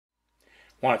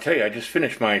want to tell you, I just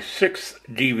finished my 6th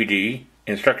DVD,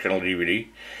 instructional DVD.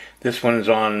 This one's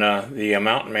on the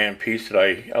Mountain Man piece that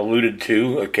I alluded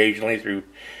to occasionally through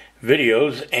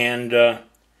videos, and let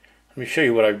me show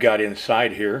you what I've got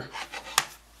inside here.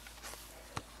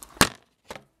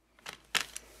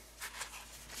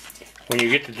 When you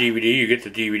get the DVD, you get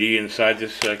the DVD inside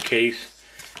this case,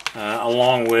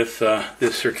 along with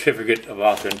this certificate of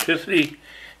authenticity.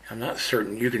 I'm not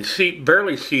certain. You can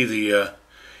barely see the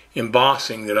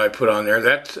embossing that I put on there.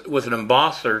 That's with an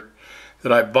embosser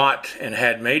that I bought and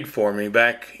had made for me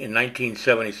back in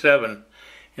 1977,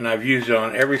 and I've used it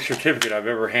on every certificate I've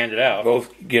ever handed out.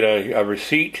 Both get a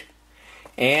receipt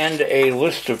and a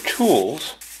list of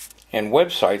tools and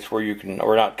websites where you can,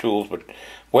 or not tools, but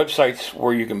websites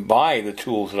where you can buy the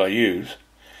tools that I use,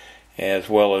 as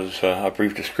well as a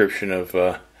brief description of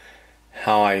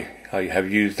how I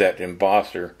have used that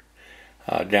embosser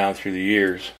down through the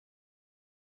years.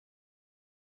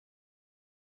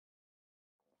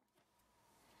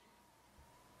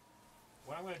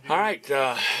 Alright,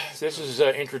 this is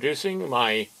introducing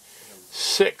my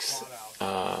 6th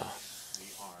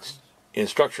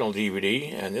instructional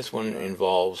DVD, and this one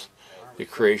involves the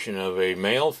creation of a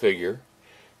male figure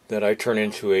that I turn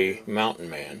into a mountain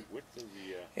man.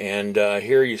 And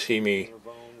here you see me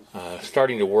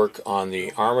starting to work on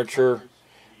the armature.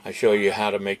 I show you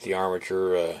how to make the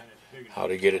armature, how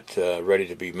to get it ready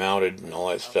to be mounted and all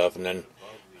that stuff, and then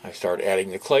I start adding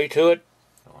the clay to it.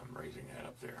 Oh, I'm raising that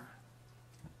up there.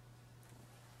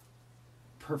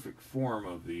 Perfect form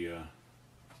of the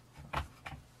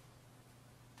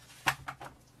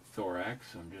thorax.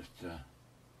 I'm just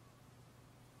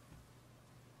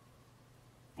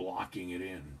blocking it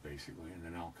in, basically, and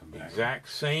then I'll come back. Exact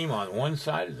same on one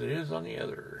side as it is on the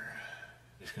other.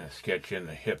 Just going to sketch in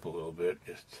the hip a little bit,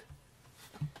 just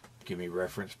give me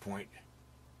reference point.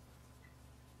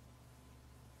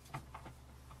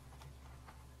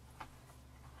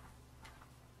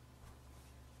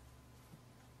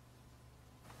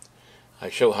 I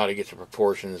show how to get the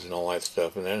proportions and all that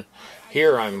stuff, and then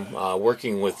here I'm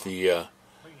working with the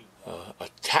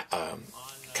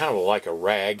kind of like a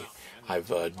rag.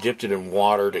 I've dipped it in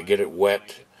water to get it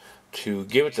wet, to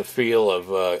give it the feel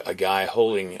of a guy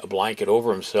holding a blanket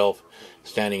over himself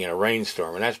standing in a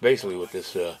rainstorm. And that's basically what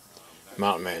this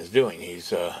mountain man is doing.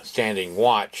 He's standing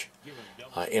watch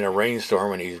in a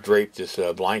rainstorm, and he's draped this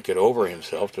blanket over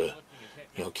himself to,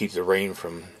 keep the rain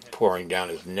from pouring down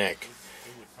his neck.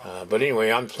 But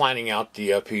anyway, I'm planning out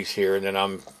the piece here, and then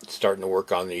I'm starting to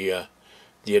work on the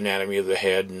anatomy of the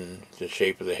head and the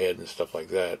shape of the head and stuff like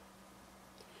that.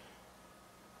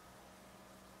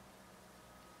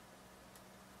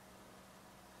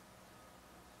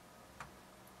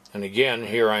 And again,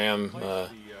 here I am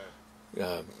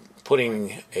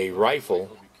putting a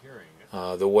rifle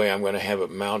the way I'm going to have it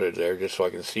mounted there, just so I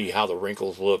can see how the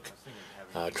wrinkles look,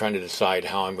 trying to decide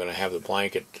how I'm going to have the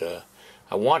blanket.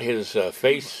 I want his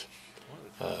face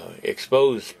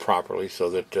exposed properly so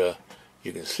that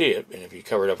you can see it, and if you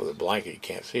cover it up with a blanket you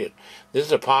can't see it. This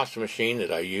is a pasta machine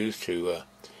that I use to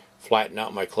flatten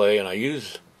out my clay, and I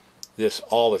use this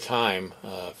all the time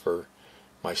for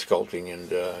my sculpting,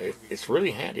 and it's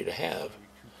really handy to have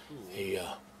a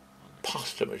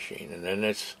pasta machine. And then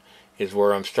this is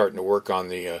where I'm starting to work on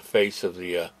the face of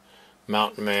the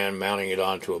mountain man, mounting it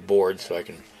onto a board so I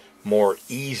can more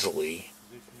easily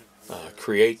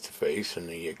create the face and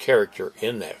the character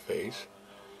in that face.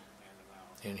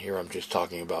 And here I'm just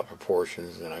talking about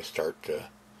proportions, and I start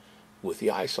with the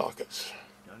eye sockets.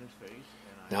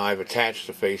 Now I've attached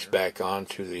the face back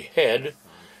onto the head,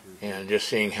 and just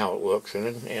seeing how it looks,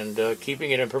 and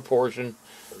keeping it in proportion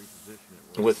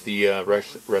with the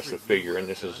rest of the figure. And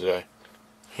this is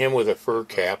him with a fur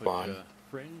cap on.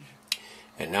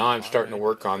 And now I'm starting to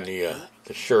work on the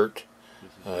shirt.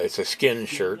 It's a skin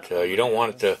shirt. You don't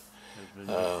want it to...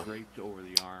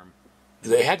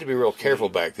 They had to be real careful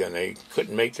back then. They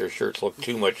couldn't make their shirts look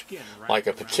too much like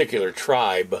a particular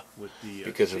tribe,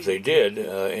 because if they did,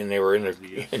 and they were in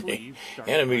the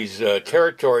enemy's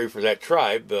territory for that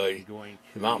tribe, the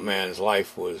mountain man's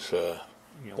life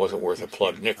wasn't worth a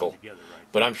plug nickel.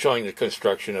 But I'm showing the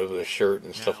construction of the shirt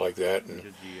and stuff like that,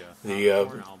 and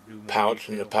the pouch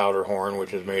and the powder horn,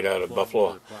 which is made out of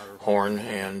buffalo horn,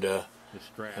 and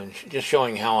just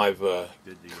showing how I've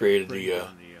created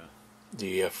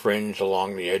the fringe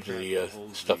along the edge of the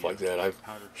stuff like that. I've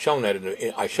shown that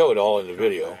I show it all in the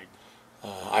video.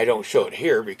 I don't show it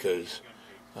here because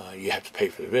you have to pay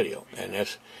for the video. And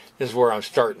this is where I'm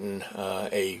starting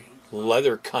a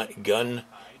leather gun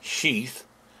sheath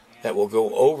that will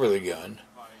go over the gun.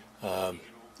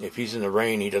 If he's in the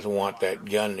rain, he doesn't want that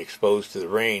gun exposed to the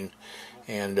rain,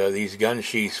 and these gun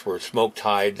sheaths were smoke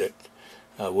tied that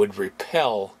would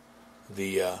repel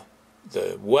the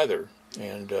weather,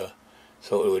 and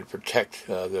so it would protect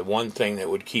the one thing that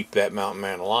would keep that mountain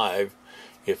man alive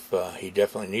if he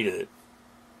definitely needed it.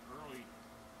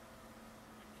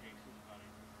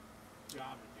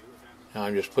 Now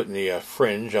I'm just putting the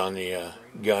fringe on the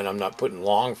gun. I'm not putting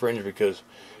long fringe because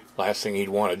last thing he'd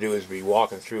want to do is be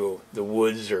walking through the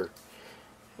woods or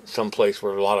someplace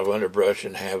where a lot of underbrush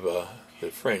and have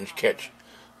the fringe catch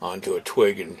onto a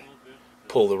twig and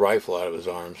pull the rifle out of his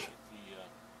arms.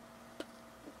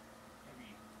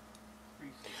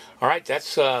 Alright,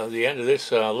 that's the end of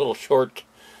this little short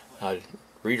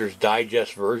Reader's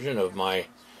Digest version of my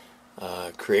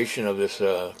creation of this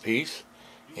piece.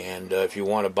 And if you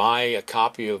want to buy a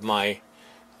copy of my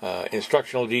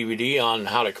instructional DVD on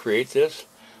how to create this,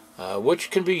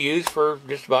 which can be used for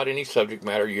just about any subject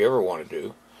matter you ever want to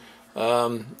do,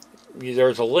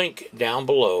 there's a link down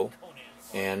below,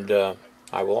 and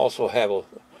I will also have a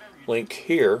link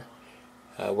here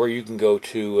where you can go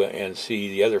to and see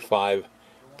the other 5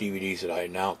 DVDs that I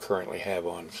now currently have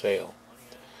on sale.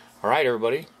 Alright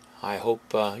everybody, I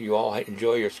hope you all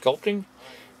enjoy your sculpting,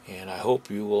 and I hope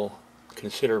you will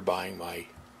consider buying my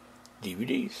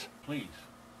DVDs. Please,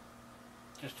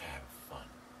 just have fun.